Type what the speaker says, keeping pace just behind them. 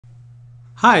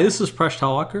Hi, this is Presh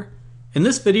Talwalkar. In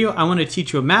this video, I want to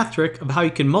teach you a math trick of how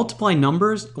you can multiply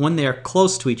numbers when they are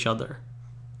close to each other.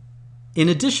 In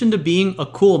addition to being a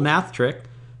cool math trick,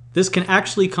 this can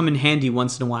actually come in handy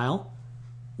once in a while.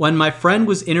 When my friend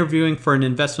was interviewing for an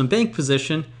investment bank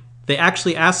position, they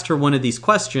actually asked her one of these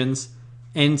questions,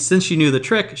 and since she knew the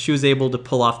trick, she was able to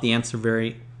pull off the answer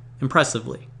very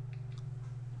impressively.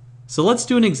 So let's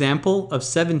do an example of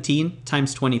 17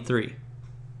 times 23.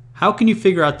 How can you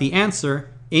figure out the answer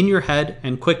in your head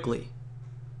and quickly?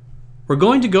 We're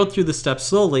going to go through the steps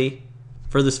slowly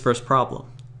for this first problem.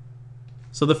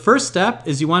 So the first step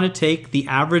is you want to take the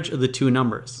average of the two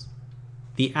numbers.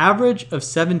 The average of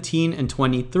 17 and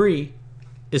 23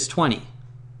 is 20.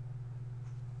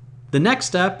 The next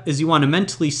step is you want to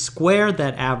mentally square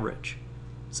that average.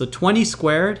 So 20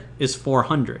 squared is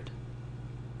 400.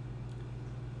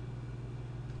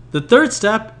 The third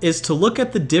step is to look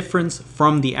at the difference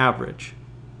from the average.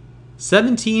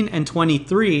 17 and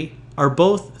 23 are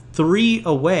both 3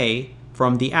 away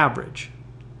from the average.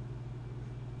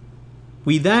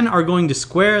 We then are going to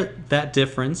square that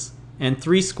difference, and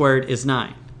 3 squared is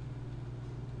 9.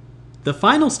 The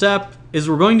final step is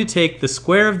we're going to take the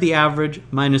square of the average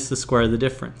minus the square of the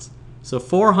difference. So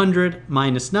 400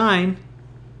 minus 9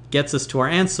 gets us to our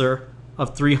answer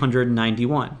of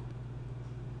 391.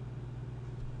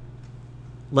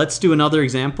 Let's do another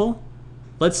example.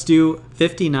 Let's do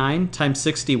 59 times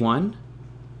 61.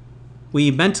 We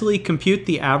mentally compute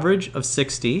the average of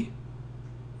 60.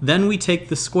 Then we take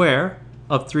the square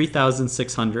of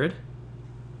 3,600.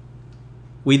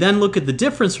 We then look at the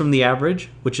difference from the average,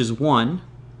 which is 1.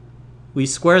 We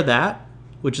square that,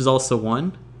 which is also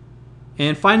 1.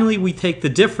 And finally, we take the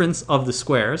difference of the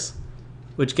squares,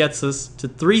 which gets us to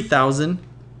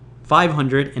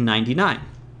 3,599.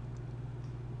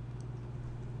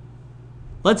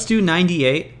 Let's do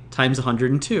 98 times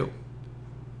 102.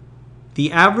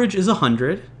 The average is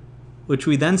 100, which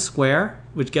we then square,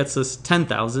 which gets us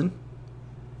 10,000.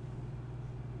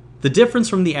 The difference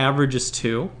from the average is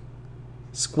 2.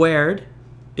 Squared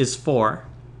is 4.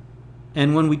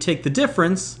 And when we take the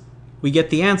difference, we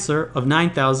get the answer of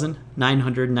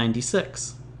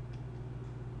 9,996.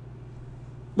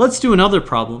 Let's do another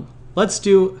problem. Let's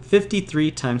do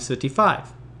 53 times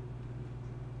 55.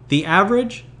 The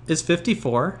average is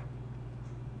 54,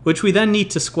 which we then need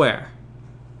to square.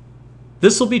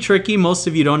 This will be tricky. Most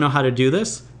of you don't know how to do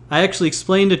this. I actually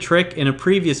explained a trick in a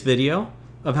previous video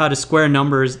of how to square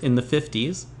numbers in the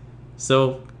 50s.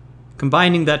 So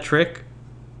combining that trick,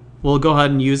 we'll go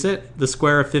ahead and use it. The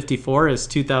square of 54 is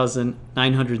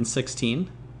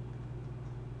 2,916.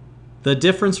 The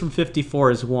difference from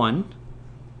 54 is 1.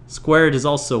 Squared is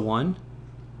also 1.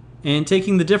 And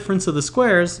taking the difference of the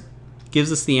squares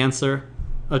gives us the answer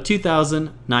of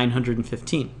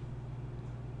 2,915.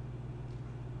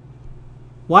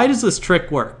 Why does this trick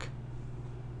work?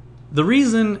 The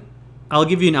reason, I'll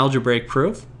give you an algebraic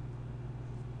proof.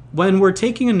 When we're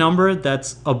taking a number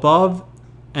that's above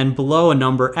and below a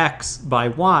number x by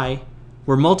y,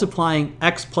 we're multiplying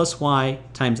x plus y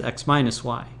times x minus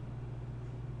y.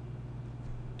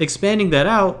 Expanding that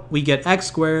out, we get x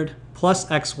squared plus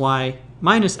xy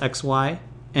minus xy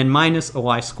and minus a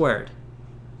y squared.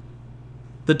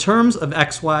 The terms of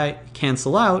xy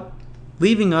cancel out,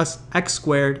 leaving us x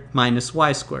squared minus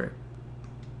y squared.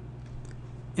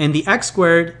 And the x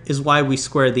squared is why we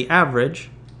square the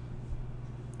average,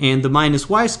 and the minus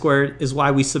y squared is why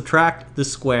we subtract the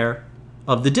square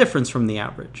of the difference from the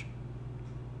average.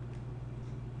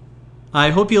 I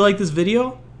hope you like this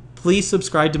video. Please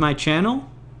subscribe to my channel.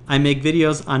 I make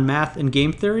videos on math and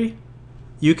game theory.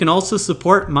 You can also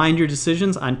support Mind Your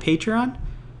Decisions on Patreon.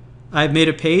 I've made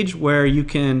a page where you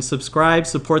can subscribe,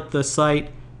 support the site,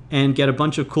 and get a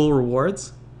bunch of cool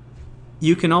rewards.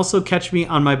 You can also catch me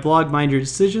on my blog Mind Your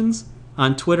Decisions,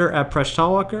 on Twitter at Presh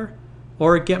Talwalkar,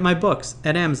 or get my books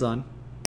at Amazon.